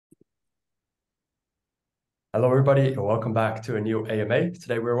Hello, everybody, and welcome back to a new AMA.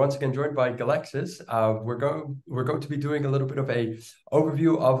 Today, we're once again joined by Galaxis. We're going to be doing a little bit of a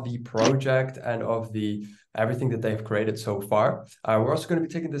overview of the project and of the everything that they've created so far. We're also going to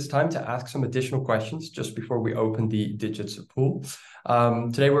be taking this time to ask some additional questions just before we open the digits pool.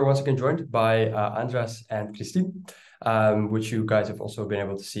 Today, we're once again joined by Andras and Christine, which you guys have also been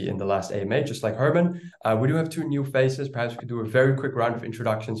able to see in the last AMA, just like Herman. We do have two new faces. Perhaps we could do a very quick round of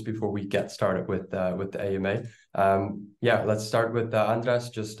introductions before we get started with the AMA. Yeah, let's start with Andras,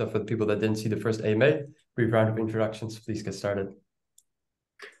 just for the people that didn't see the first AMA. Brief round of introductions. Please get started.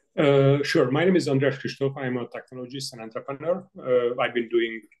 Sure. My name is Andras Christoph. I'm a technologist and entrepreneur. I've been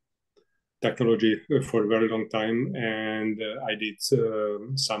doing technology for a very long time, and I did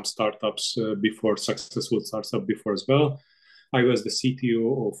some startups before, successful startups before as well. I was the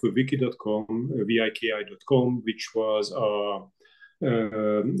CTO of Wiki.com, Viki.com, which was a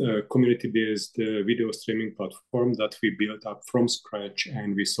community-based video streaming platform that we built up from scratch,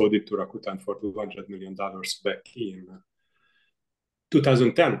 and we sold it to Rakuten for $200 million back in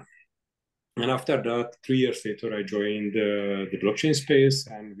 2010. And after that, 3 years later, I joined the blockchain space,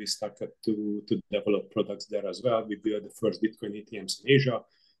 and we started to develop products there as well. We built the first Bitcoin ATMs in Asia.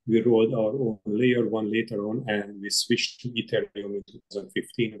 We rolled our own layer one later on, and we switched to Ethereum in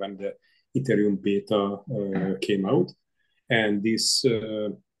 2015 when the Ethereum beta came out. And this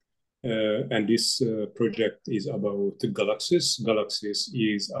project is about Galaxis. Galaxis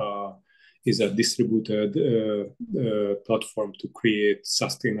is a distributed platform to create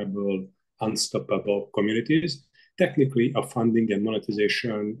sustainable, unstoppable communities. Technically, a funding and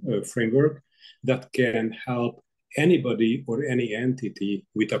monetization framework that can help anybody or any entity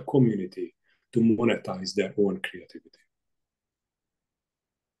with a community to monetize their own creativity.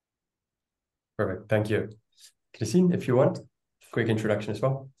 Perfect. Thank you. Christine, if you want, quick introduction as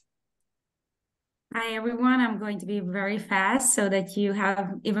well. Hi, everyone. I'm going to be very fast so that you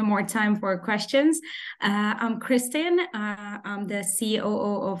have even more time for questions. I'm Kristen. I'm the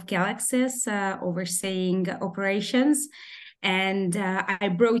COO of Galaxis, overseeing operations. And I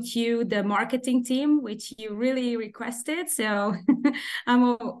brought you the marketing team, which you really requested. So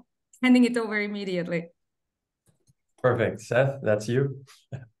I'm handing it over immediately. Perfect. Seth, that's you.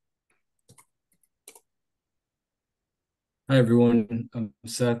 Hi, everyone. I'm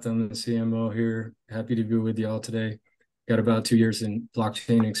Seth. I'm the CMO here. Happy to be with you all today. Got about 2 years in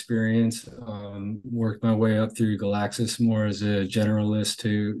blockchain experience. Worked my way up through Galaxis more as a generalist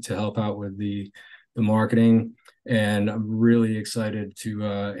to help out with the marketing. And I'm really excited to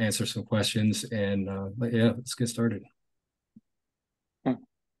answer some questions. And yeah, let's get started.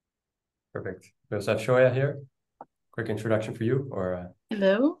 Perfect. Joseph Shoya here. Quick introduction for you, or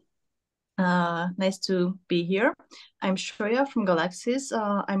Hello. Nice to be here. I'm Shoya from Galaxis.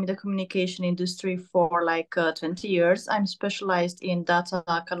 I'm in the communication industry for like 20 years. I'm specialized in data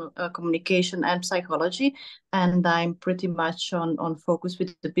communication and psychology, and I'm pretty much on focus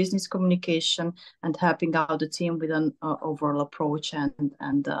with the business communication and helping out the team with an overall approach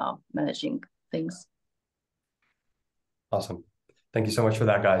and managing things. Awesome. Thank you so much for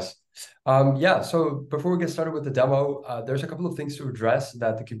that, guys. Yeah, so before we get started with the demo, there's a couple of things to address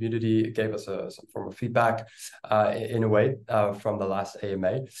that the community gave us some form of feedback in a way from the last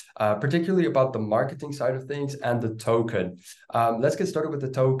AMA, particularly about the marketing side of things and the token. Let's get started with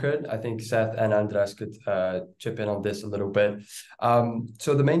the token. I think Seth and Andras could chip in on this a little bit.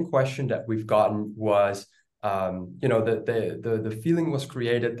 So the main question that we've gotten was, the feeling was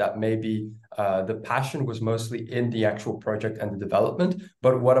created that maybe the passion was mostly in the actual project and the development,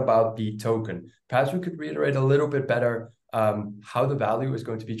 but what about the token? Perhaps we could reiterate a little bit better how the value is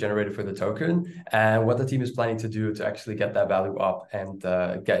going to be generated for the token and what the team is planning to do to actually get that value up and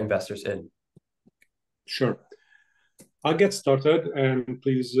get investors in. Sure. I'll get started, and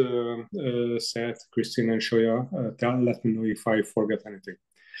please, Seth, Christine, and Shoya, let me know if I forget anything.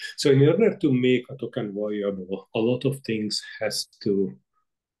 So in order to make a token valuable, a lot of things has to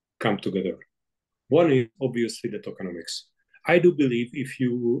come together. One is obviously the tokenomics. I do believe if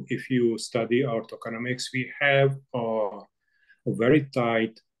you study our tokenomics, we have a very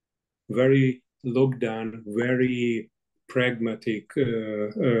tight, very locked down, very pragmatic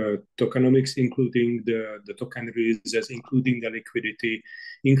tokenomics, including the token releases, including the liquidity,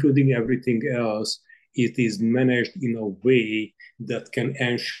 including everything else. It is managed in a way that can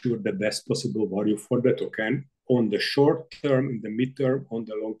ensure the best possible value for the token on the short term, in the midterm, on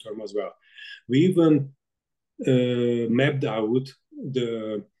the long term as well. We even mapped out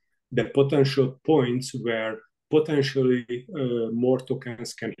the potential points where potentially more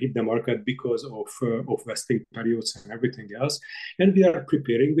tokens can hit the market because of vesting periods and everything else. And we are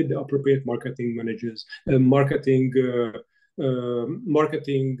preparing with the appropriate marketing managers, marketing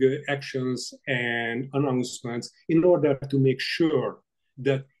actions and announcements in order to make sure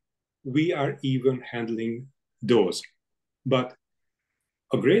that we are even handling those. But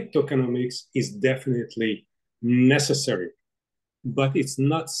a great tokenomics is definitely necessary, but it's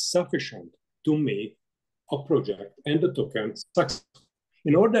not sufficient to make a project and the token successful.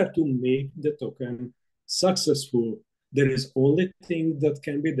 In order to make the token successful, there is only thing that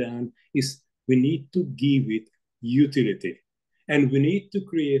can be done is we need to give it utility. And we need to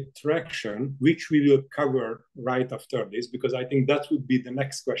create traction, which we will cover right after this, because I think that would be the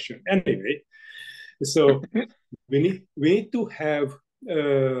next question anyway. So we need to have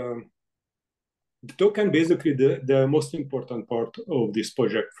the token basically the most important part of this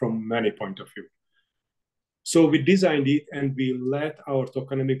project from many point of view. So we designed it and we let our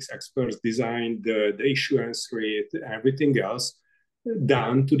tokenomics experts design the issuance rate, everything else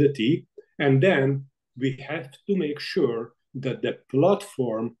down to the T. And then we have to make sure that the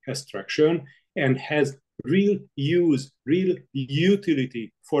platform has traction and has real use, real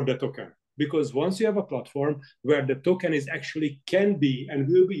utility for the token. Because once you have a platform where the token is actually can be and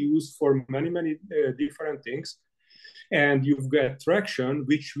will be used for many different things, and you've got traction,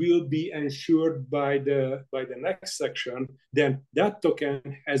 which will be ensured by the next section, then that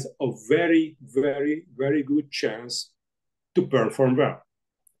token has a very good chance to perform well.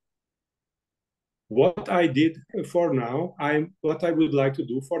 What I did for now, what I would like to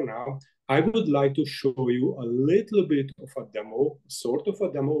do for now, I would like to show you a little bit of a demo, sort of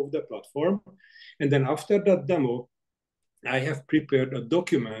a demo of the platform. And then after that demo, I have prepared a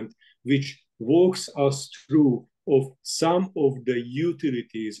document which walks us through of some of the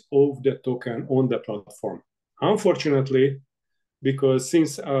utilities of the token on the platform. Unfortunately, because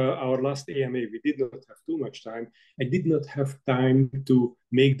since our last AMA, we did not have too much time, I did not have time to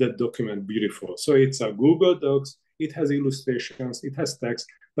make that document beautiful. So it's a Google Docs, it has illustrations, it has text,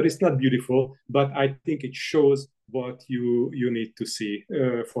 but it's not beautiful, but I think it shows what you need to see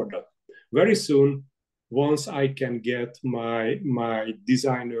for that. Very soon, once I can get my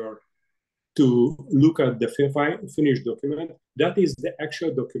designer to look at the finished document, that is the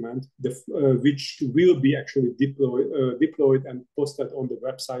actual document which will be actually deployed and posted on the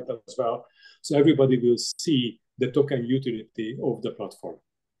website as well. So everybody will see the token utility of the platform.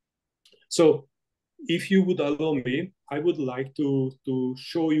 So if you would allow me, I would like to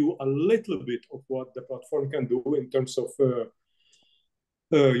show you a little bit of what the platform can do in terms of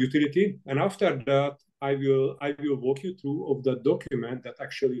utility. And after that, I will walk you through of the document that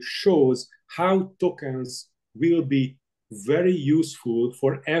actually shows how tokens will be very useful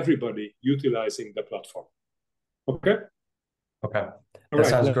for everybody utilizing the platform. Okay? Okay. That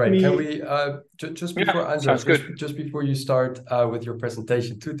sounds great. Can we just before Andres, just before you start with your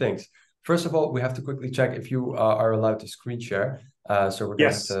presentation, two things. First of all, we have to quickly check if you are allowed to screen share. So we're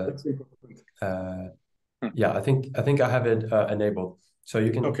going to that's important. Yeah, I think I have it enabled. So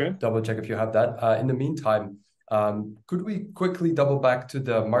you can double check if you have that. In the meantime, could we quickly double back to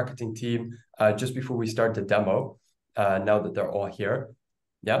the marketing team just before we start the demo, now that they're all here?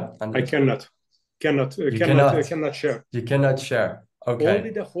 Yeah? I cannot share. You cannot share. Okay. Only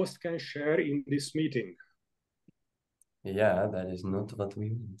the host can share in this meeting. Yeah, that is not what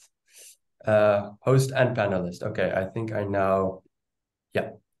we want. Host and panelist. Okay, I think I now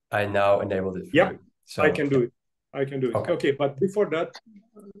enabled it for you. So I can do it. Okay, but before that,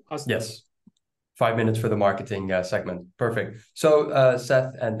 yes, 5 minutes for the marketing segment. Perfect. So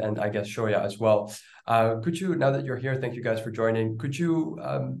Seth and I guess Shoya as well. Could you, now that you're here, thank you guys for joining. Could you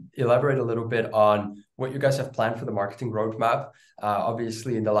elaborate a little bit on what you guys have planned for the marketing roadmap?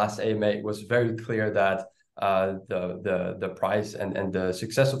 Obviously, in the last AMA, it was very clear that the price and the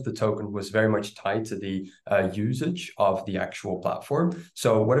success of the token was very much tied to the usage of the actual platform.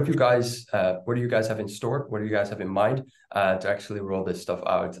 So what do you guys have in store? What do you guys have in mind to actually roll this stuff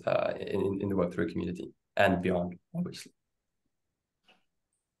out in the Web3 community and beyond, obviously?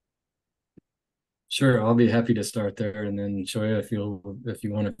 Sure, I'll be happy to start there, and then Shoya, if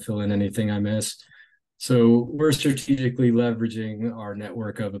you want to fill in anything I miss. So we're strategically leveraging our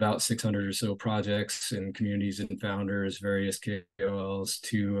network of about 600 or so projects and communities and founders, various KOLs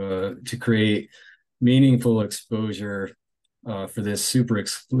to create meaningful exposure for this super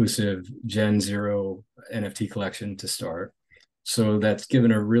exclusive Gen 0 NFT collection to start. So that's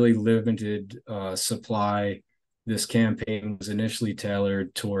given a really limited supply. This campaign was initially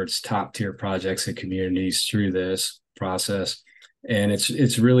tailored towards top tier projects and communities through this process. And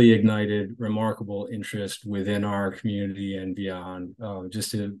it's really ignited remarkable interest within our community and beyond.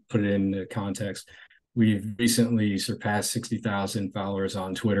 Just to put it into context, we've recently surpassed 60,000 followers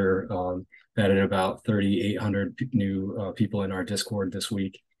on Twitter, added about 3,800 new people in our Discord this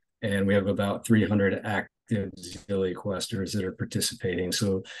week. And we have about 300 active Zilli Questers that are participating.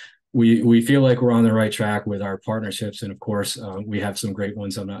 So we feel like we're on the right track with our partnerships. And of course, we have some great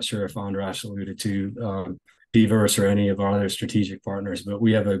ones. I'm not sure if Andras alluded to Beaverse or any of our other strategic partners, but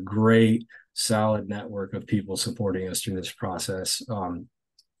we have a great, solid network of people supporting us through this process.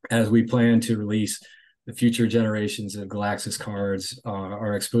 As we plan to release the future generations of Galaxis cards,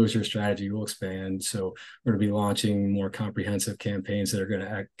 our exposure strategy will expand. So we're going to be launching more comprehensive campaigns that are going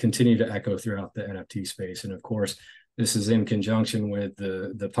to continue to echo throughout the NFT space. And of course, this is in conjunction with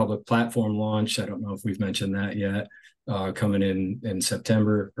the public platform launch. I don't know if we've mentioned that yet, coming in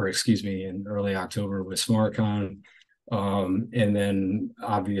September, or excuse me, in early October with SmartCon. And then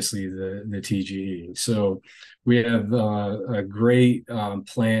obviously the TGE. So we have a great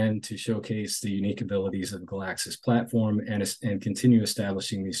plan to showcase the unique abilities of the Galaxis platform and continue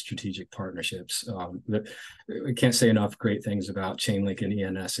establishing these strategic partnerships. I can't say enough great things about Chainlink and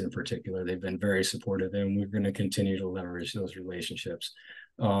ENS in particular. They've been very supportive, and we're going to continue to leverage those relationships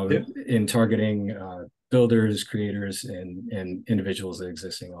in targeting builders, creators, and individuals at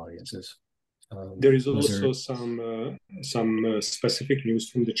existing audiences. There is also some specific news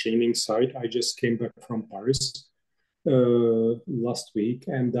from the Chainlink side. I just came back from Paris last week,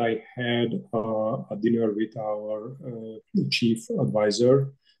 and I had a dinner with our chief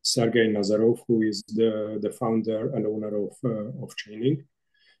advisor, Sergey Nazarov, who is the founder and owner of Chainlink.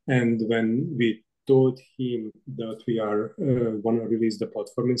 And when we told him that we are going to release the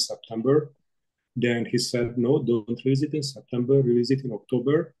platform in September, then he said, no, don't release it in September, release it in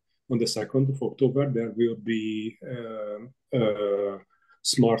October. On the 2nd of October, there will be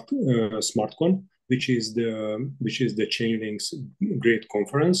SmartCon, which is the Chainlink's great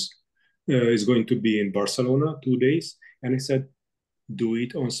conference. It's going to be in Barcelona 2 days, and he said, do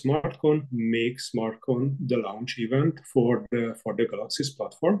it on SmartCon. Make SmartCon the launch event for the Galaxis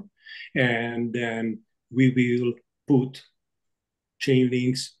platform, and then we will put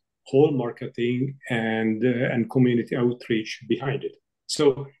Chainlink's whole marketing and community outreach behind it.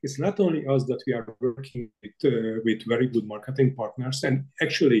 So it's not only us that we are working with very good marketing partners and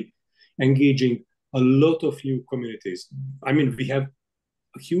actually engaging a lot of new communities. I mean, we have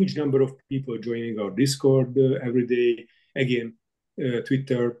a huge number of people joining our Discord every day. Again,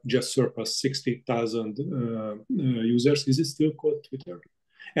 Twitter just surpassed 60,000 users. Is it still called Twitter?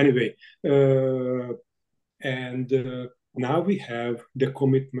 Anyway, now we have the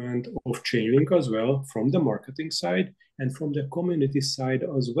commitment of Chainlink as well from the marketing side and from the community side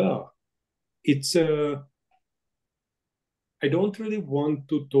as well. It's I don't really want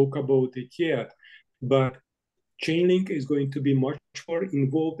to talk about it yet, but Chainlink is going to be much more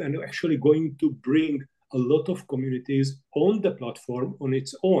involved and actually going to bring a lot of communities on the platform on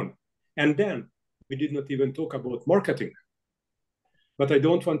its own. And then we did not even talk about marketing. But I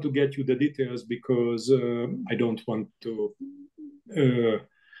don't want to get you the details because I don't want to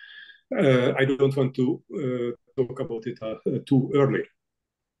talk about it too early.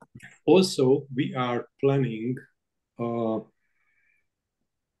 Also, we are planning a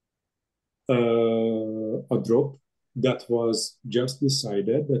drop that was just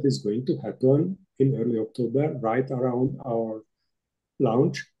decided that is going to happen in early October, right around our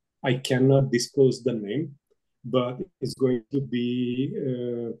launch. I cannot disclose the name, but it's going to be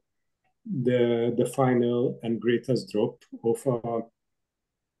the final and greatest drop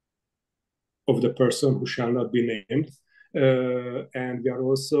of the person who shall not be named, and we are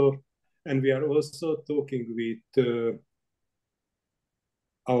also talking with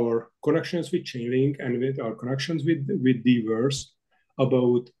our connections with Chainlink and with our connections with Diverse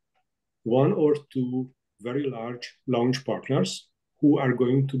about 1 or 2 very large launch partners who are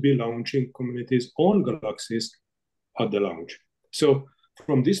going to be launching communities on Galaxis at the launch. So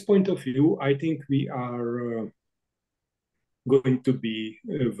from this point of view, I think we are going to be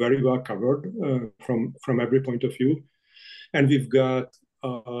very well covered from every point of view. And we've got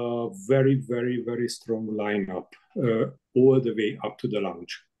a very, very, very strong lineup all the way up to the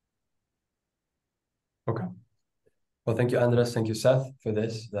launch. Okay. Well, thank you, Andres. Thank you, Seth, for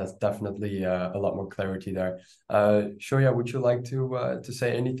this. That's definitely a lot more clarity there. Shoya, would you like to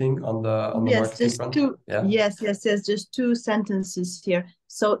say anything on the marketing front? Yes, just 2 sentences here.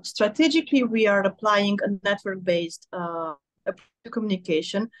 So strategically, we are applying a network-based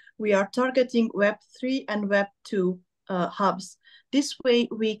communication. We are targeting Web3 and Web2 hubs This way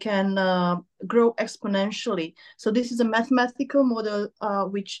we can grow exponentially. So this is a mathematical model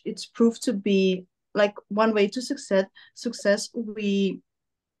which it's proved to be like one way to success. We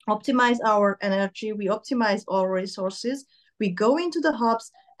optimize our energy, we optimize our resources, we go into the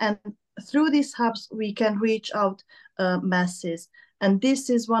hubs, and through these hubs we can reach out masses. And this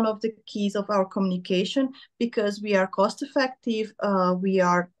is one of the keys of our communication, because we are cost effective, we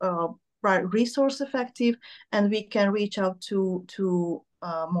are resource effective, and we can reach out to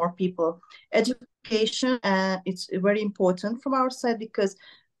more people. Education, it's very important from our side, because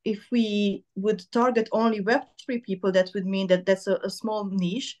if we would target only Web3 people, that would mean that that's a small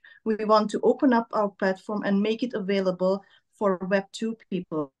niche. We want to open up our platform and make it available for Web2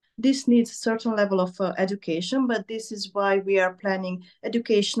 people. This needs a certain level of education, but this is why we are planning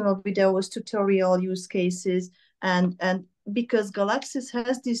educational videos, tutorial use cases, and because Galaxis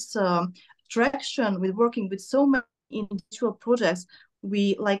has this traction with working with so many individual projects,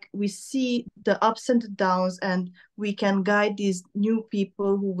 we see the ups and the downs, and we can guide these new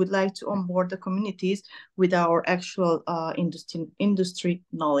people who would like to onboard the communities with our actual industry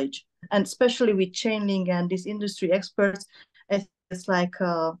knowledge. And especially with Chainlink and these industry experts, it's like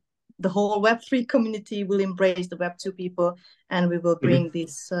the whole Web3 community will embrace the Web2 people, and we will bring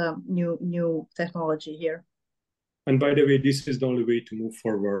this new technology here. And by the way, this is the only way to move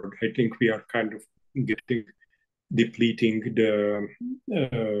forward. I think we are kind of depleting the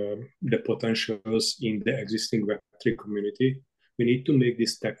potentials in the existing Web3 community. We need to make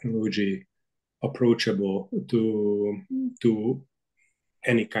this technology approachable to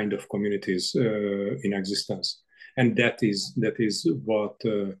any kind of communities in existence. And that is what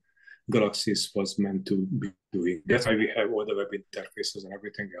Galaxis was meant to be doing. That's why we have all the web interfaces and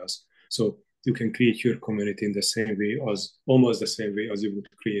everything else. So you can create your community in the same way, almost the same way as you would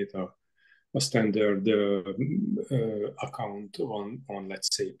create a standard account on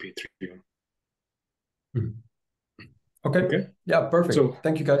let's say Patreon. Okay. Yeah, perfect. So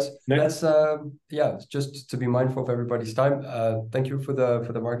thank you, guys. Next. Let's just to be mindful of everybody's time. Thank you for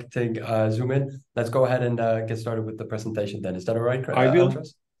the marketing zoom in. Let's go ahead and get started with the presentation then. Is that all right,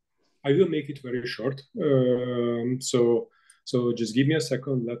 Andres? I will make it very short. So just give me a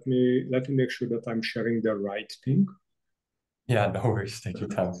second. Let me make sure that I'm sharing the right thing. Yeah, no worries. Take your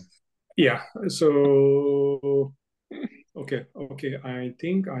time. Yeah. So okay. I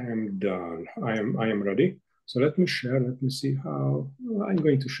think I am done. I am ready. So let me share. Let me see how I'm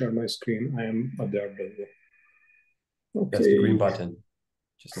going to share my screen. I am there. Okay. That's the green button.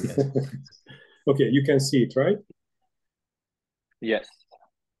 Just in case. Okay, you can see it, right? Yes.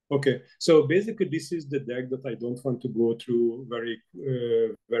 Okay, so basically this is the deck that I don't want to go through very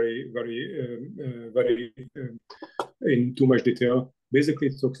in too much detail. Basically,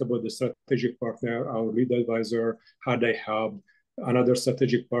 it talks about the strategic partner, our lead advisor, how they helped, another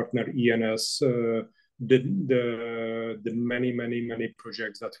strategic partner, ENS, the many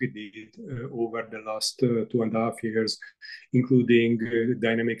projects that we did over the last 2.5 years, including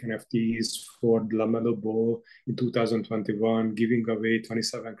dynamic NFTs for the LaMelo Ball in 2021, giving away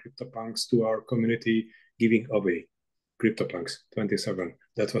 27 CryptoPunks to our community, giving away CryptoPunks 27.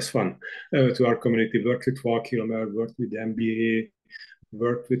 That was fun. To our community, worked with Val Kilmer, worked with the NBA,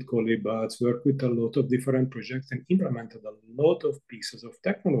 worked with Colibats, worked with a lot of different projects, and implemented a lot of pieces of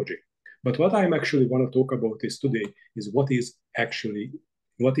technology. But what I actually want to talk about is today is what is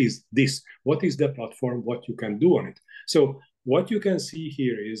this? What is the platform? What you can do on it? So what you can see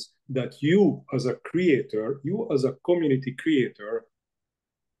here is that you as a creator, you as a community creator,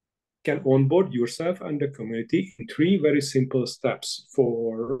 can onboard yourself and the community in 3 very simple steps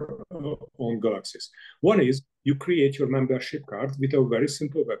on Galaxis. One is you create your membership card with a very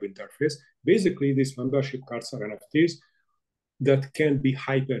simple web interface. Basically, these membership cards are NFTs that can be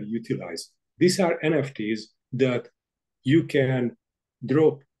hyper utilized. These are NFTs that you can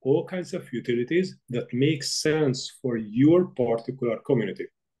drop all kinds of utilities that make sense for your particular community.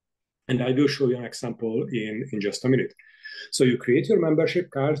 And I will show you an example in just a minute. So you create your membership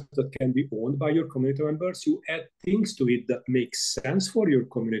cards that can be owned by your community members. You add things to it that make sense for your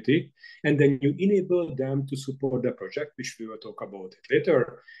community, and then you enable them to support the project, which we will talk about it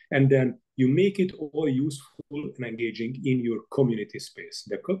later. And then you make it all useful and engaging in your community space.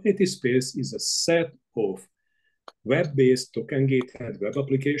 The community space is a set of web-based token-gated web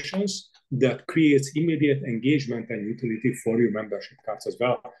applications that creates immediate engagement and utility for your membership cards as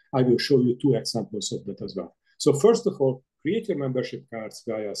well. I will show you 2 examples of that as well. So first of all, create your membership cards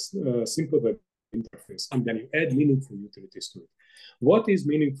via a simple web interface, and then you add meaningful utilities to it. What is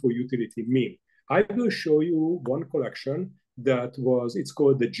meaningful utility mean? I will show you one collection it's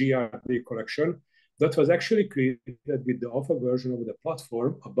called the GRD collection. that was actually created with the alpha version of the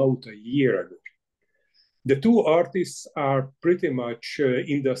platform about a year ago. The two artists are pretty much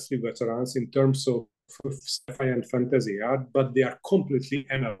industry veterans in terms of sci-fi and fantasy art, but they are completely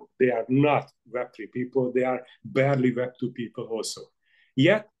analog. They are not Web3 people. They are barely Web2 people also.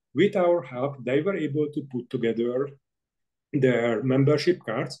 Yet, with our help, they were able to put together their membership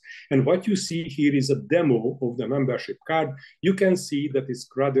cards. And what you see here is a demo of the membership card. You can see that it's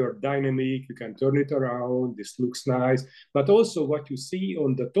rather dynamic. You can turn it around. This looks nice. But also what you see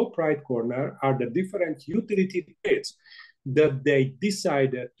on the top right corner are the different utility traits that they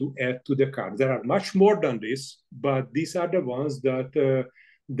decided to add to the card. There are much more than this, but these are the ones that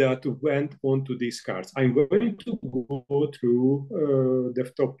that went onto these cards. I'm going to go through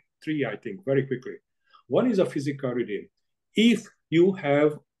the top three, I think, very quickly. One is a physical redeem. If you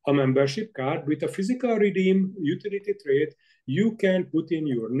have a membership card with a physical redeem utility trait, you can put in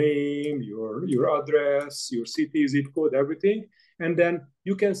your name, your address, your city, zip code, everything, and then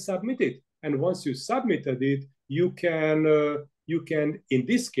you can submit it. And once you submitted it, you can, in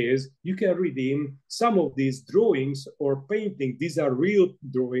this case, you can redeem some of these drawings or paintings. These are real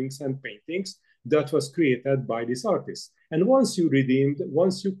drawings and paintings that was created by this artist. And once you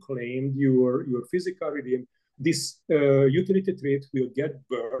claimed your physical redeem, this utility trait will get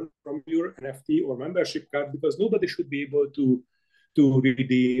burned from your NFT or membership card, because nobody should be able to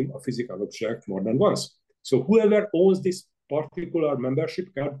redeem a physical object more than once. So whoever owns this particular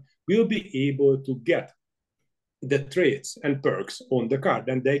membership card will be able to get the traits and perks on the card,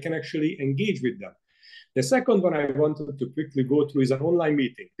 and they can actually engage with them. The second one I wanted to quickly go through is an online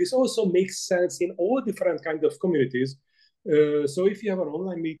meeting. This also makes sense in all different kinds of communities. So if you have an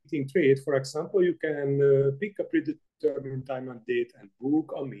online meeting trait, for example, you can pick a predetermined time and date and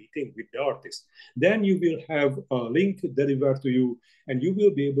book a meeting with the artist. Then you will have a link delivered to you, and you will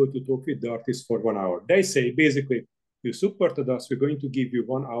be able to talk with the artist for 1 hour. They say, basically, you supported us, we're going to give you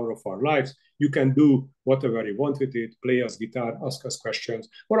 1 hour of our lives. You can do whatever you want with it, play us guitar, ask us questions,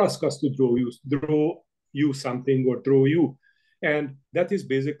 or ask us to draw you something or draw you. And that is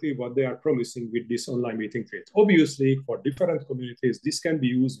basically what they are promising with this online meeting trait. Obviously, for different communities, this can be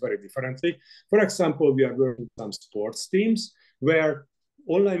used very differently. For example, we are working with some sports teams where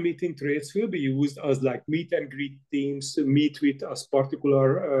online meeting traits will be used as like meet and greet teams, meet with a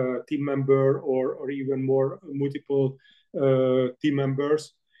particular team member or even more multiple team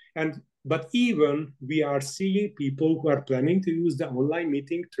members. But even we are seeing people who are planning to use the online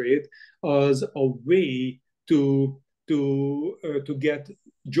meeting trait as a way to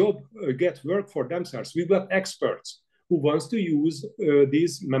get work for themselves. We've got experts who wants to use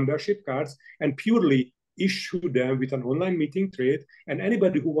these membership cards and purely issue them with an online meeting trait. And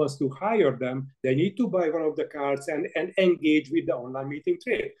anybody who wants to hire them, they need to buy one of the cards and engage with the online meeting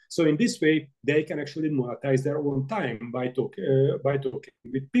trait. So in this way, they can actually monetize their own time by talking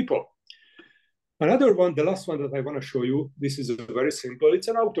with people. Another one, the last one that I want to show you, this is very simple. It's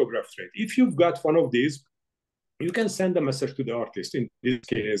an autograph trait. If you've got one of these, you can send a message to the artist. In this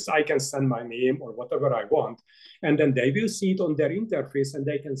case, I can send my name or whatever I want, and then they will see it on their interface and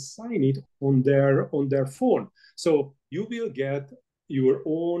they can sign it on their phone. So you will get your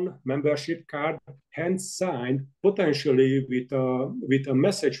own membership card hand signed, potentially with a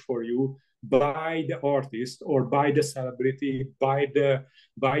message for you by the artist or by the celebrity, by the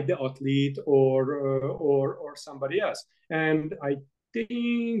athlete or somebody else. And I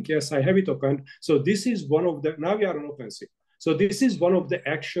think, yes, I have it open. So this is one of the, now we are on OpenSea. So this is one of the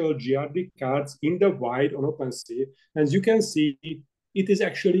actual GRD cards in the wild on OpenSea. As you can see, it is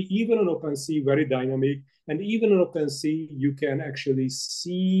actually even on OpenSea very dynamic. And even on OpenSea, you can actually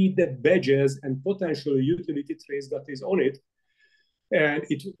see the badges and potential utility traits that is on it. And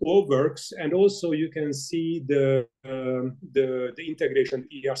it all works. And also you can see the integration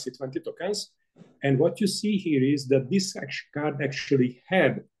ERC20 tokens. And what you see here is that this card actually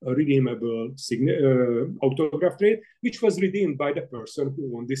had a redeemable autograph trait, which was redeemed by the person who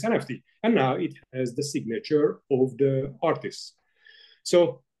won this NFT. And now it has the signature of the artist.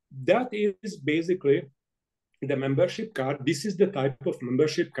 So that is basically the membership card. This is the type of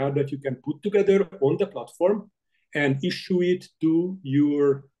membership card that you can put together on the platform and issue it to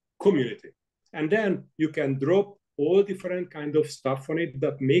your community. And then you can drop all different kind of stuff on it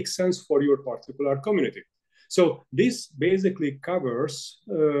that makes sense for your particular community. So this basically covers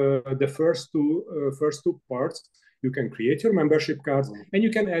the first two parts. You can create your membership cards and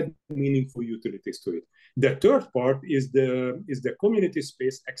you can add meaningful utilities to it. The third part is the community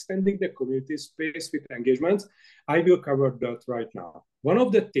space, extending the community space with engagements. I will cover that right now. One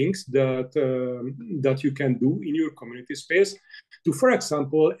of the things that you can do in your community space to, for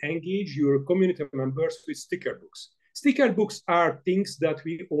example, engage your community members with sticker books. Sticker books are things that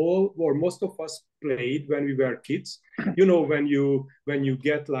we all, or most of us, played when we were kids. You know, when you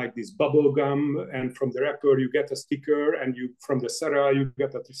get like this bubble gum, and from the wrapper you get a sticker, and from the Sarah you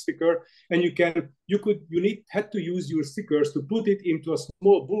get a sticker, and you had to use your stickers to put it into a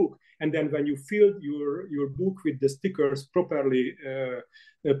small book, and then when you filled your book with the stickers properly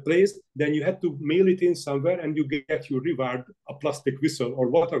placed, then you had to mail it in somewhere, and you get your reward, a plastic whistle or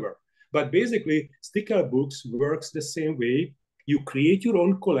whatever. But basically, sticker books works the same way. You create your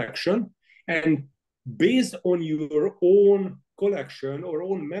own collection, and based on your own collection or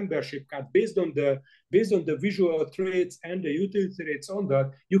own membership card, based on the visual traits and the utility traits on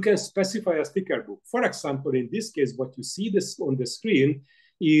that, you can specify a sticker book. For example, in this case, what you see this on the screen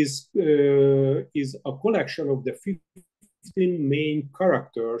is a collection of the 15 main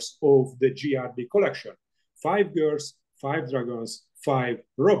characters of the GRD collection: 5 girls, 5 dragons, 5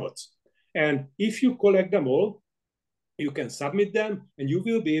 robots. And if you collect them all, you can submit them, and you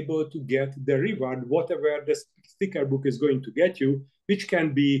will be able to get the reward, whatever the sticker book is going to get you, which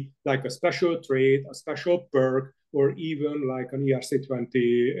can be like a special trait, a special perk, or even like an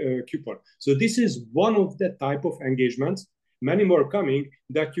ERC20 coupon. So this is one of the type of engagements, many more coming,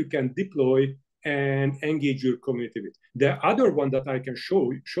 that you can deploy and engage your community with. The other one that I can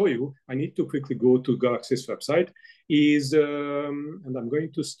show you, I need to quickly go to Galaxis website, is, and I'm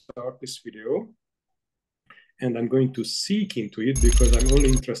going to start this video, and I'm going to seek into it because I'm only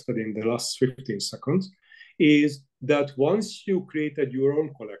interested in the last 15 seconds, is that once you created your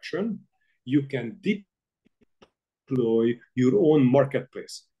own collection, you can deploy your own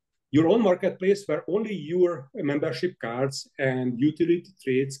marketplace. Your own marketplace where only your membership cards and utility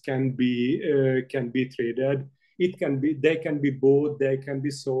traits can be traded. They can be bought, they can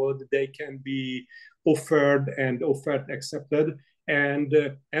be sold, they can be offered and accepted, and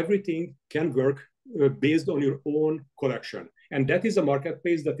everything can work based on your own collection. And that is a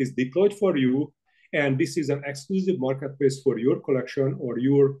marketplace that is deployed for you, and this is an exclusive marketplace for your collection or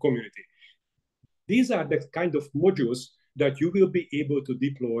your community. These are the kind of modules that you will be able to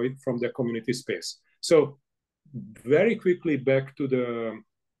deploy from the community space. So very quickly back to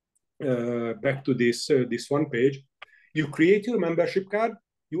this one page. You create your membership card,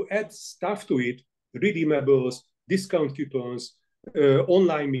 you add stuff to it, redeemables, discount coupons,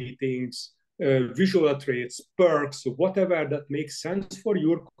 online meetings, visual traits, perks, whatever that makes sense for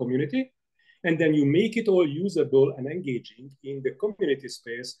your community. And then you make it all usable and engaging in the community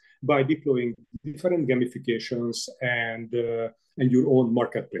space by deploying different gamifications and your own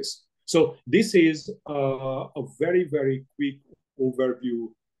marketplace. So this is a very, very quick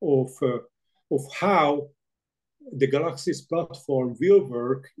overview of how the Galaxis platform will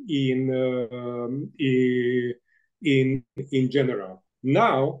work in general.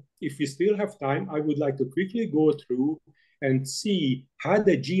 Now, if we still have time, I would like to quickly go through and see how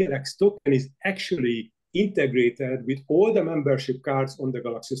the GLX token is actually integrated with all the membership cards on the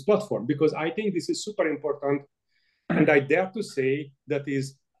Galaxis platform, because I think this is super important, and I dare to say that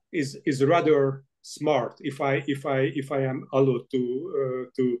is rather smart, if I am allowed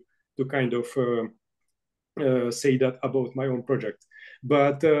to kind of say that about my own project.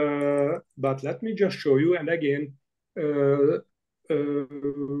 But let me just show you, and again,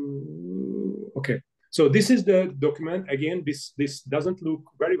 okay. So this is the document. Again, this doesn't look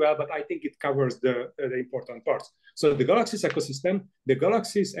very well, but I think it covers the important parts. So the Galaxis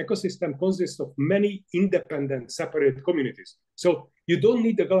ecosystem consists of many independent, separate communities. So you don't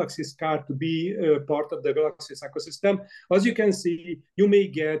need the Galaxis card to be part of the Galaxis ecosystem. As you can see, you may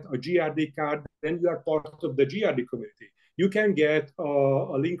get a GRD card, then you are part of the GRD community. You can get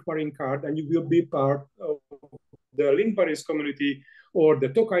a Link Marine card, and you will be part of the Link Marines community, or the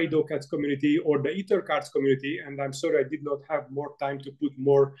Tokaido Cats community, or the Ether Cards community. And I'm sorry I did not have more time to put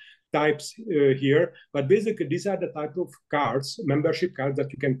more types here. But basically, these are the type of cards, membership cards,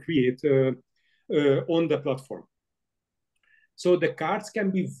 that you can create on the platform. So the cards can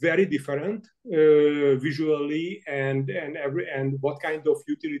be very different visually and what kind of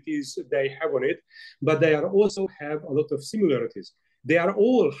utilities they have on it, but they are also have a lot of similarities. They are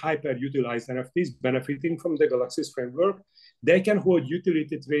all hyper-utilized NFTs benefiting from the Galaxis framework. They can hold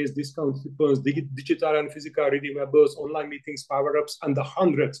utility traits, discount coupons, digital and physical redeemables, online meetings, power-ups, and the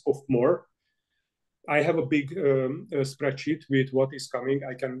hundreds of more. I have a big spreadsheet with what is coming.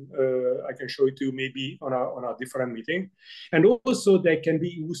 I can show it to you maybe on a different meeting, and also they can be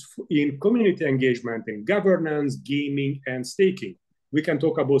used in community engagement, in governance, gaming, and staking. We can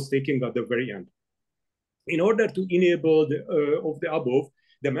talk about staking at the very end. In order to enable of the above,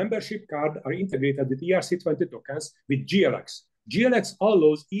 the membership card are integrated with ERC20 tokens with GLX. GLX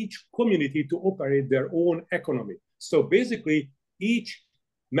allows each community to operate their own economy. So basically, each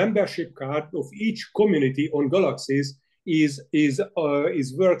membership card of each community on Galaxis is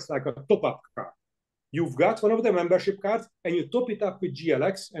works like a top-up card. You've got one of the membership cards and you top it up with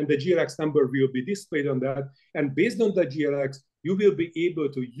GLX, and the GLX number will be displayed on that. And based on the GLX, you will be able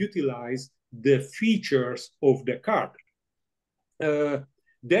to utilize the features of the card.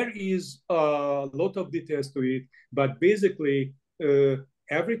 There is a lot of details to it, but basically,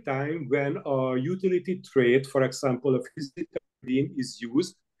 every time when a utility trade, for example, a physical redeem is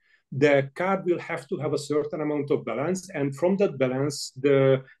used, the card will have to have a certain amount of balance, and from that balance,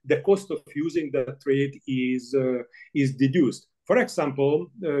 the cost of using the trade is deduced. For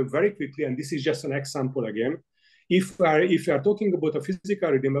example, very quickly, and this is just an example again, if you are talking about a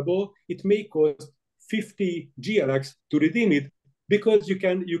physical redeemable, it may cost 50 GLX to redeem it, because you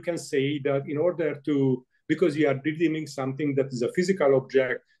can say that in order to, because you are redeeming something that is a physical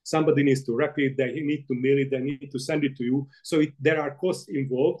object, somebody needs to wrap it, they need to mail it, they need to send it to you. So there are costs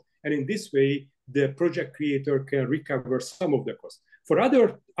involved. And in this way, the project creator can recover some of the costs. For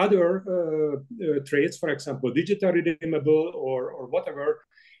other trades, for example, digital redeemable or whatever,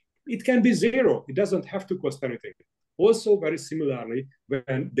 it can be zero. It doesn't have to cost anything. Also, very similarly,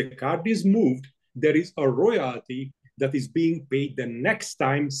 when the card is moved, there is a royalty that is being paid the next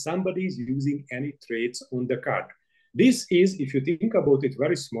time somebody is using any trades on the card. This is, if you think about it,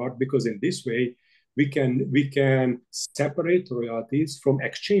 very smart, because in this way, we can separate royalties from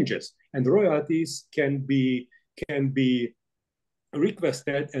exchanges, and royalties can be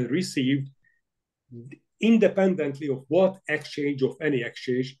requested and received independently of what exchange, of any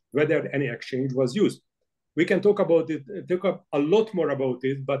exchange, whether any exchange was used. We can talk about it, talk a lot more about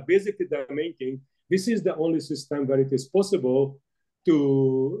it, but basically the main thing, this is the only system where it is possible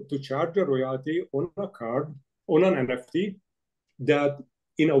to charge a royalty on a card, on an NFT, that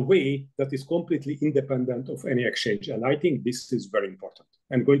in a way that is completely independent of any exchange. And I think this is very important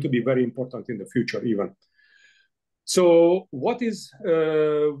and going to be very important in the future even. So what is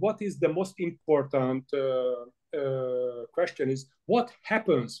the most important question is, what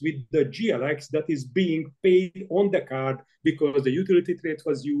happens with the GLX that is being paid on the card because the utility trade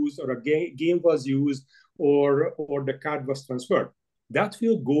was used, or a game was used, or the card was transferred? That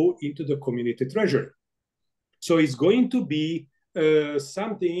will go into the community treasury. So it's going to be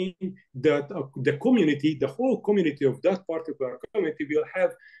something that the community, the whole community of that particular community, will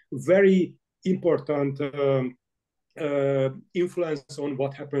have very important influence on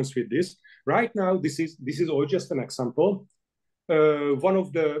what happens with this. Right now, this is all just an example.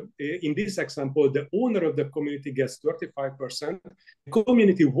 In this example, the owner of the community gets 35%. The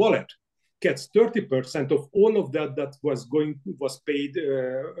community wallet gets 30% of all of that was paid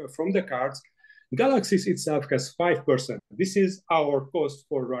from the cards. Galaxis itself has 5%. This is our cost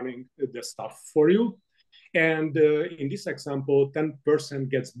for running the stuff for you. And in this example, 10%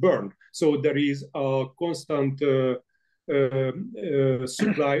 gets burned. So there is a constant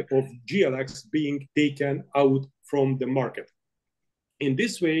supply of GLX being taken out from the market. In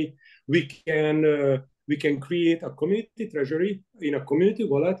this way, we can create a community treasury in a community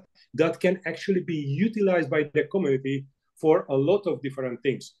wallet that can actually be utilized by the community for a lot of different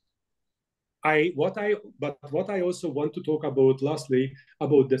things. What I also want to talk about lastly,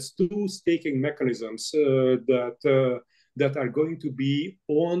 about the two staking mechanisms that are going to be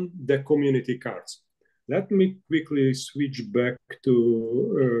on the community cards. Let me quickly switch back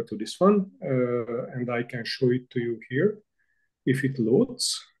to this one, and I can show it to you here if it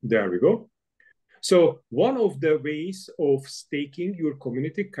loads. There we go. So one of the ways of staking your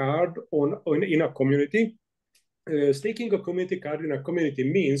community card in a community, staking a community card in a community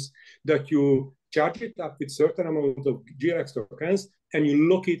means that you charge it up with certain amount of GLX tokens and you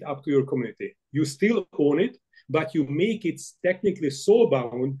lock it up to your community. You still own it, but you make it technically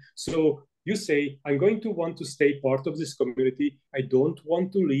soul-bound. So you say, I'm going to want to stay part of this community. I don't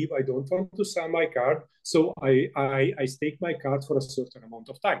want to leave. I don't want to sell my card. So I stake my card for a certain amount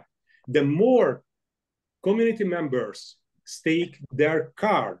of time. The more community members stake their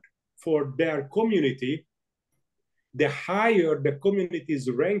card for their community, the higher the community's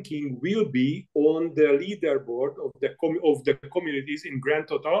ranking will be on the leaderboard of the communities in grand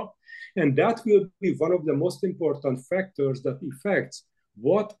total. And that will be one of the most important factors that affects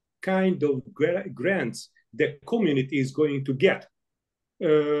what kind of grants the community is going to get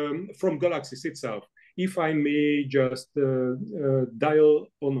from Galaxis itself. If I may just dial,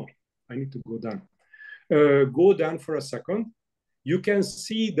 oh no, I need to go down. Go down for a second. You can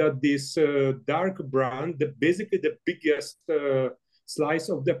see that this dark brown, basically the biggest slice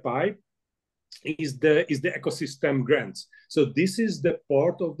of the pie, is the ecosystem grants. So this is the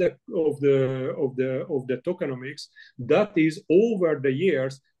part of the tokenomics that is over the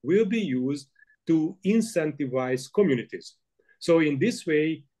years will be used to incentivize communities. So in this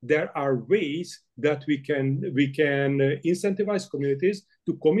way, there are ways that we can incentivize communities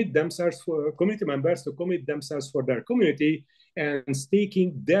to commit themselves for community members to commit themselves for their community, and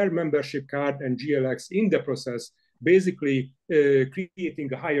staking their membership card and GLX in the process, basically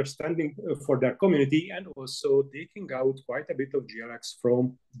creating a higher standing for their community and also taking out quite a bit of GLX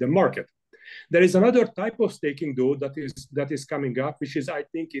from the market. There is another type of staking though that is coming up, which is, I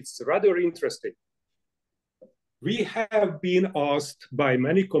think it's rather interesting. We have been asked by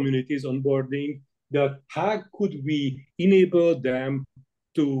many communities onboarding that how could we enable them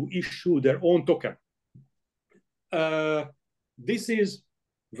to issue their own token? This is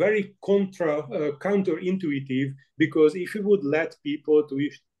very counterintuitive, because if you would let people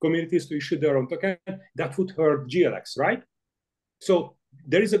communities to issue their own token, that would hurt GLX, right? So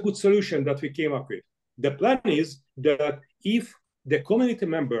there is a good solution that we came up with. The plan is that if the community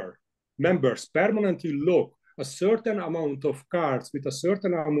members permanently lock a certain amount of cards with a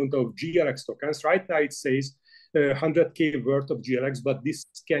certain amount of GLX tokens, right now it says 100K worth of GLX, but this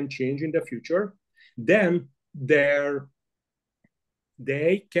can change in the future, then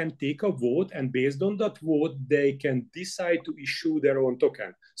they can take a vote, and based on that vote, they can decide to issue their own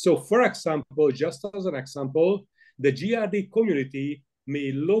token. So for example, just as an example, the GRD community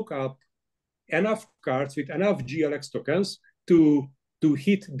may look up enough cards with enough GLX tokens to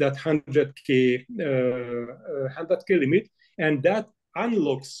hit that 100K limit, and that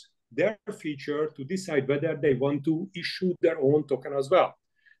unlocks their feature to decide whether they want to issue their own token as well.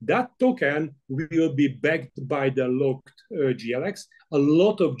 That token will be backed by the locked GLX. A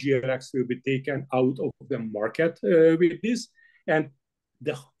lot of GLX will be taken out of the market with this, and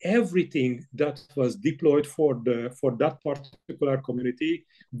everything that was deployed for that particular community,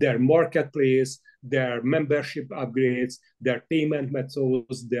 their marketplace, their membership upgrades, their payment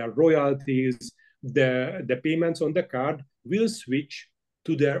methods, their royalties, the payments on the card will switch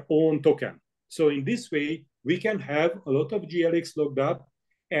to their own token. So in this way, we can have a lot of GLX locked up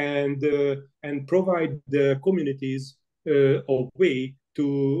and provide the communities a way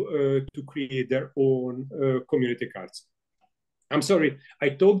to create their own community cards. I'm sorry, I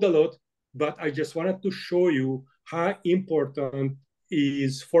talked a lot, but I just wanted to show you how important it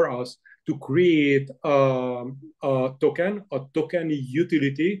is for us to create a token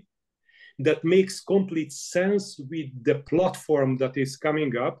utility that makes complete sense with the platform that is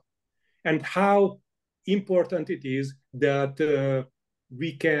coming up, and how important it is that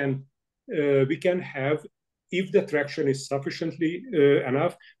we can have, if the traction is sufficiently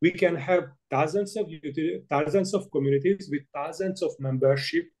enough, we can have thousands of communities with thousands of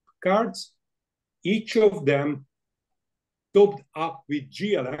membership cards, each of them topped up with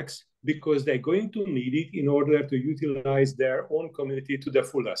GLX, because they're going to need it in order to utilize their own community to the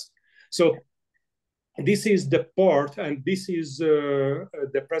fullest. So this is the part, and this is the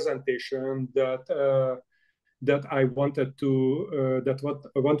presentation that I wanted to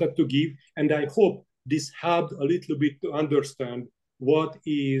give, and I hope this helped a little bit to understand what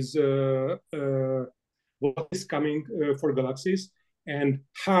is coming for Galaxis, and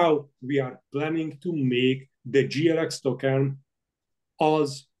how we are planning to make the GLX token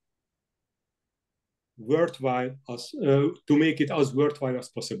as worthwhile as worthwhile as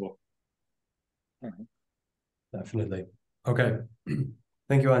possible. Definitely. Okay.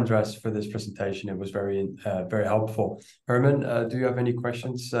 Thank you, Andres, for this presentation. It was very helpful. Herman, do you have any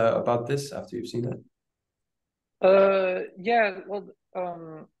questions about this after you've seen it? Yeah, well,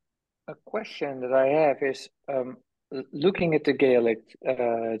 a question that I have is, looking at the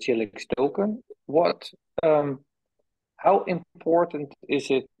GLX token, how important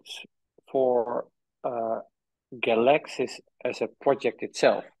is it for Galaxis as a project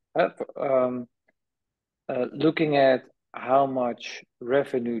itself? Looking at how much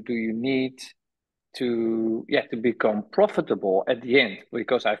revenue do you need to become profitable at the end?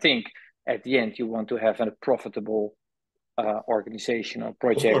 Because I think at the end you want to have a profitable organization or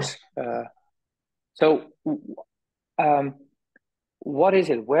project. What is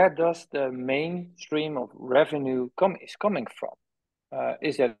it? Where does the main stream of revenue coming from?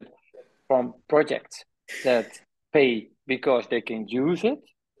 Is it from projects that pay because they can use it,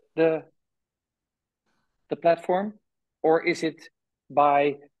 the platform, or is it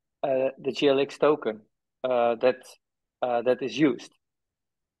by the GLX token that is used?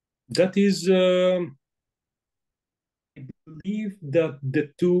 That is, I believe that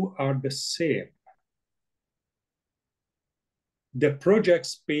the two are the same. The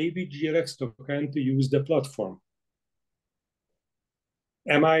projects pay with GLX token to use the platform.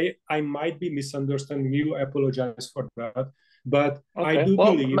 I might be misunderstanding you. I apologize for that, but okay. I do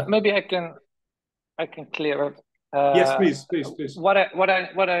believe. Maybe I can clear it. Yes, please. What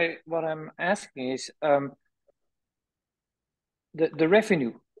I'm asking is the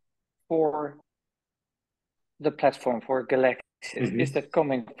revenue for the platform for Galaxis, is that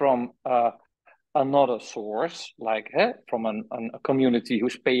coming from another source, like from a community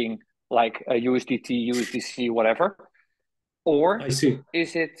who's paying like a USDT, USDC, whatever, or I see.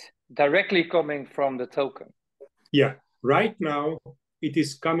 Is it directly coming from the token? Yeah, right now it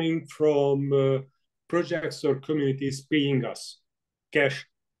is coming from projects or communities paying us cash,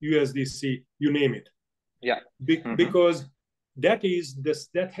 USDC, you name it. Yeah, because that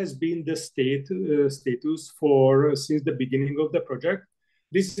has been the status for since the beginning of the project.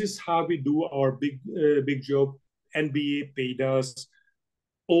 This is how we do our big job. NBA paid us.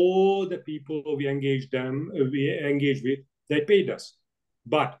 All the people we engage with, they paid us.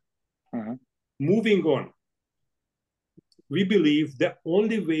 But moving on, we believe the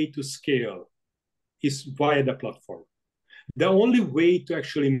only way to scale is via the platform. The only way to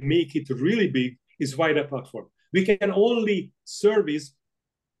actually make it really big is via the platform. We can only service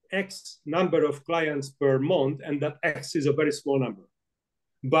X number of clients per month, and that X is a very small number.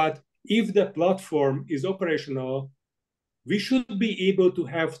 But if the platform is operational, we should be able to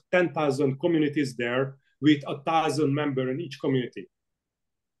have 10,000 communities there with 1,000 members in each community.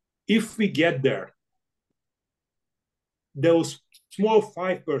 If we get there, those small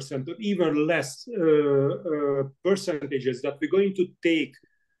 5% or even less percentages that we're going to take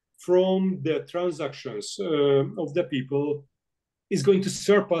from the transactions of the people is going to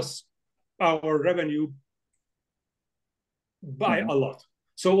surpass our revenue by a lot.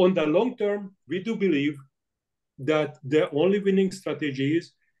 So on the long term, we do believe that the only winning strategy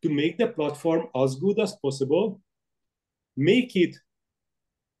is to make the platform as good as possible, make it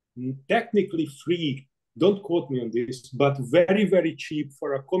technically free, don't quote me on this, but very, very cheap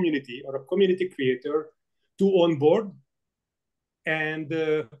for a community or a community creator to onboard, and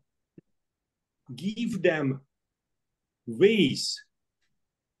give them ways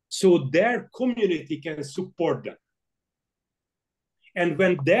so their community can support them. And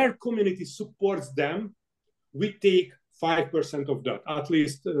when their community supports them, we take 5% of that, at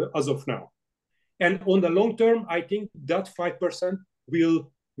least as of now. And on the long term, I think that 5%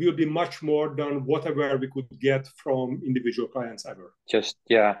 will be much more than whatever we could get from individual clients ever. Just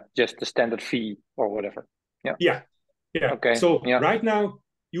the standard fee or whatever. Yeah. Okay. So right now,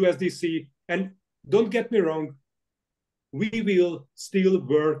 USDC, and don't get me wrong, we will still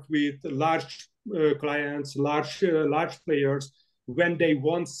work with large clients, large players when they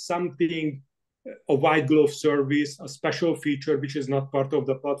want something, a white glove service, a special feature which is not part of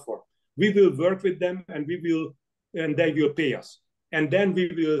the platform. We will work with them, and they will pay us. And then we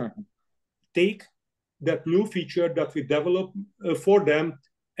will take that new feature that we develop for them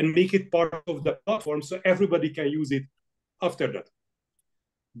and make it part of the platform so everybody can use it after that.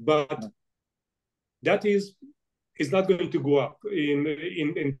 But that is not going to go up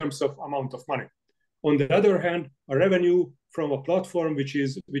in terms of amount of money. On the other hand, a revenue from a platform which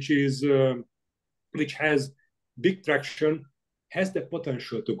has big traction has the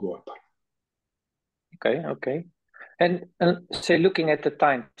potential to go up. Okay. And say, looking at the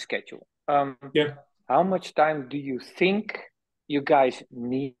time schedule, how much time do you think you guys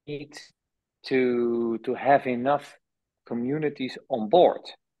need to have enough communities on board?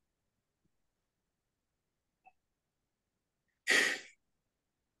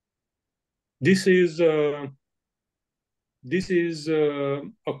 This is a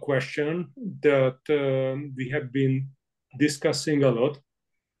question that we have been discussing a lot,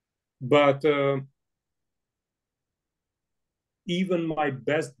 but even my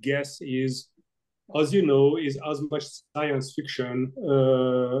best guess is, as you know, is as much science fiction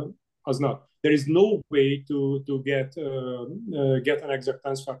as not. There is no way to get an exact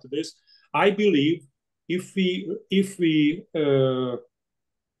answer to this. I believe if we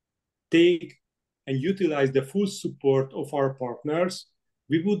take and utilize the full support of our partners,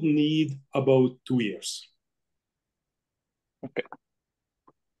 we would need about 2 years. Okay.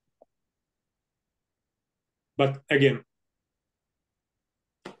 But again,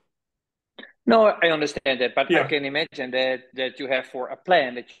 No, I understand that, but Yeah. I can imagine that you have for a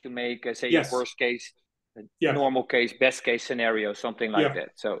plan that you make, say, Yes. worst case, Yeah. normal case, best case scenario, something like Yeah.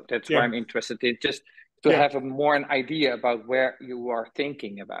 that. So that's Yeah. why I'm interested in, just to have an idea about where you are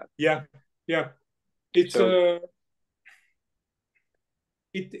thinking about. Yeah. Yeah. It's So,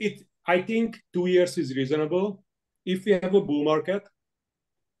 I think 2 years is reasonable. If we have a bull market,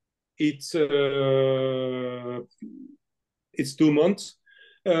 it's 2 months,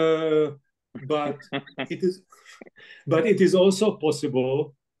 but it is also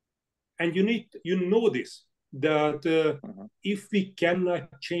possible, and you know this, that if we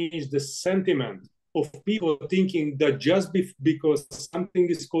cannot change the sentiment of people thinking that just because something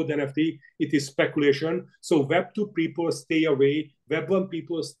is called NFT, it is speculation. So Web2 people stay away, Web1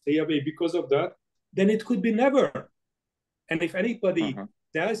 people stay away because of that, then it could be never. And if anybody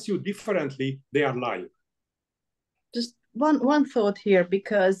tells you differently, they are lying. Just one thought here,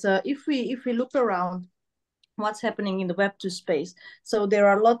 because if we look around what's happening in the Web2 space, so there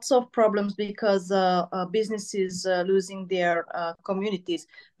are lots of problems because businesses losing their communities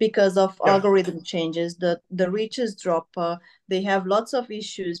because of algorithm changes. The reaches drop. They have lots of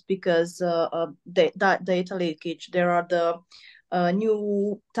issues because data leakage. There are the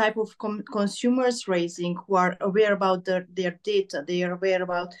new type of consumers raising who are aware about their data. They are aware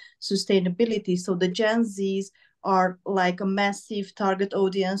about sustainability. So the Gen Zs are like a massive target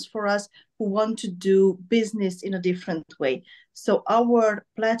audience for us who want to do business in a different way. So our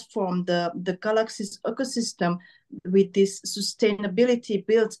platform, the Galaxis ecosystem, with this sustainability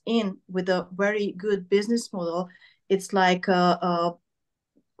built in with a very good business model, it's like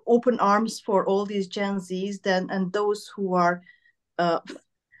open arms for all these Gen Zs and those who are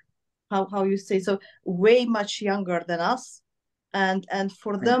how you say, so way much younger than us, and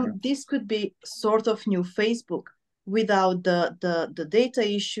for them this could be sort of new Facebook without the data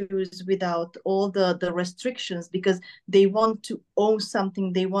issues, without all the restrictions, because they want to own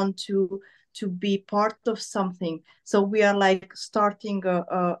something, they want to be part of something. So we are like starting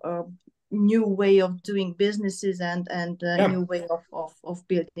a new way of doing businesses and a new way of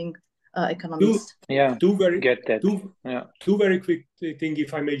building economies. Two very quick thing,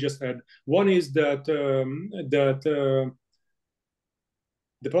 if I may just add. One is that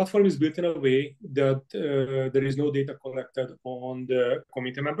the platform is built in a way that there is no data collected on the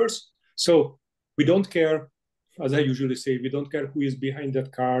community members. So we don't care, as I usually say, we don't care who is behind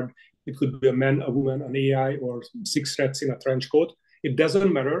that card. It could be a man, a woman, an AI, or 6 rats in a trench coat. It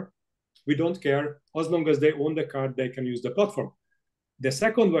doesn't matter. We don't care. As long as they own the card, they can use the platform. The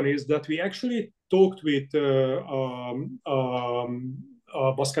second one is that we actually talked with a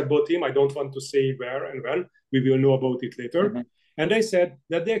basketball team. I don't want to say where and when. We will know about it later. And they said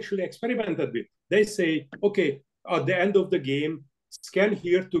that they actually experimented with. They say, okay, at the end of the game, scan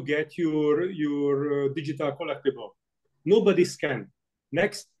here to get your digital collectible. Nobody scanned.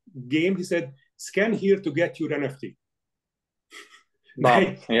 Next game, he said, scan here to get your NFT.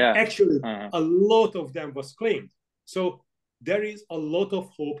 Actually, a lot of them was claimed. So there is a lot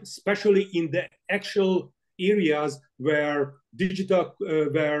of hope, especially in the actual areas where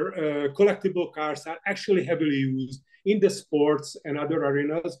collectible cards are actually heavily used in the sports and other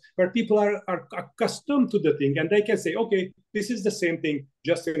arenas, where people are accustomed to the thing, and they can say, okay, this is the same thing,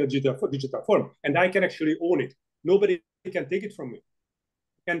 just in a digital form, and I can actually own it. Nobody can take it from me.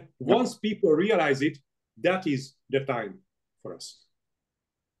 And once people realize it, that is the time for us.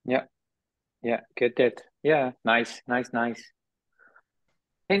 Yeah, get that. Yeah, nice.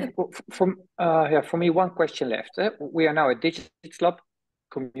 And for me, one question left. We are now a Digital Club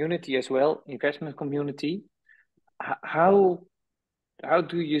community as well, investment community. How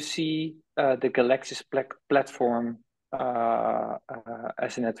do you see the Galaxis platform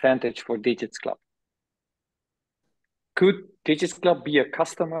as an advantage for Digits Club? Could Digits Club be a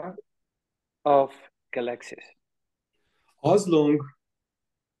customer of Galaxis? As long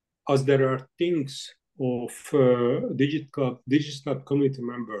as there are things of Digits Club community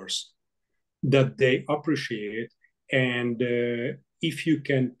members that they appreciate, and if you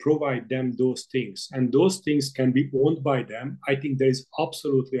can provide them those things, and those things can be owned by them, I think there is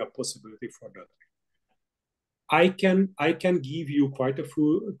absolutely a possibility for that. I can give you quite a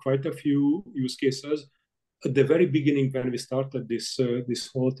few use cases. At the very beginning, when we started this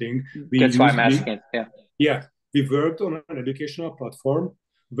whole thing, that's why I'm asking. We worked on an educational platform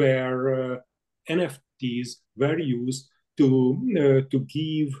where NFTs were used to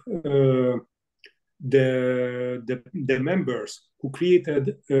give the members who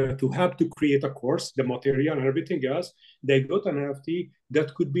created to help to create a course, the material and everything else. They got an NFT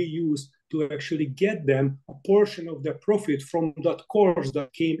that could be used to actually get them a portion of the profit from that course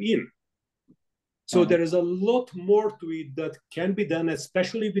that came in. So there is a lot more to it that can be done,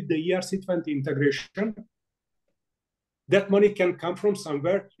 especially with the ERC20 integration. That money can come from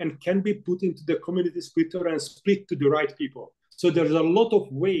somewhere and can be put into the community splitter and split to the right people. So there's a lot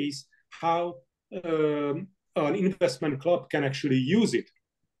of ways how an investment club can actually use it.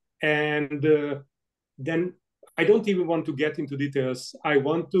 And then I don't even want to get into details. I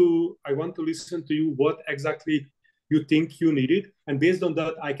want to listen to you what exactly you think you need it. And based on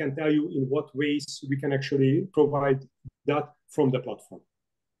that, I can tell you in what ways we can actually provide that from the platform.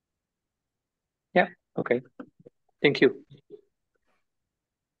 Yeah, okay. Thank you.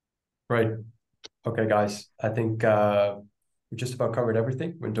 Right. Okay, guys. I think we just about covered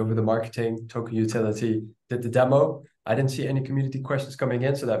everything. Went over the marketing, token utility, did the demo. I didn't see any community questions coming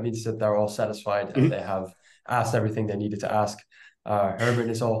in, so that means that they're all satisfied and they have asked everything they needed to ask. Herman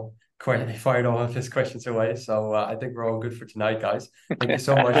is all fired all of his questions away, so I think we're all good for tonight, guys. Thank you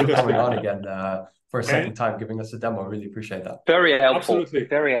so much for coming on again for a second time, giving us a demo. I really appreciate that. Very helpful. Absolutely.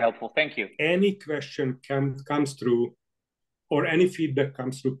 Very helpful. Thank you. Any question comes through or any feedback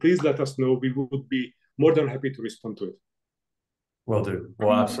comes through, please let us know. We would be more than happy to respond to it. Will do.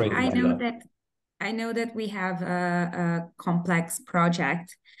 We'll absolutely do that. I know that we have a complex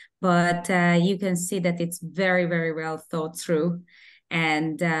project, but you can see that it's very, very well thought through.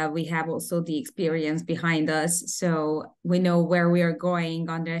 And we have also the experience behind us. So we know where we are going.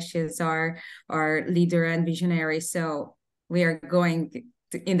 András is our leader and visionary. So we are going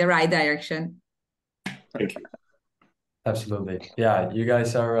in the right direction. Thank you. Absolutely. Yeah, you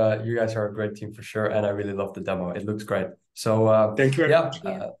guys are a great team for sure. And I really love the demo. It looks great. So thank you.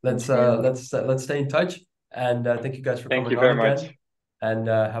 Let's stay in touch. And thank you guys for coming on again. And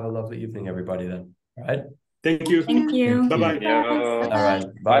have a lovely evening, everybody then. All right. Thank you. Thank you. Bye-bye. All right.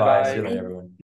 Bye-bye. See you later, everyone.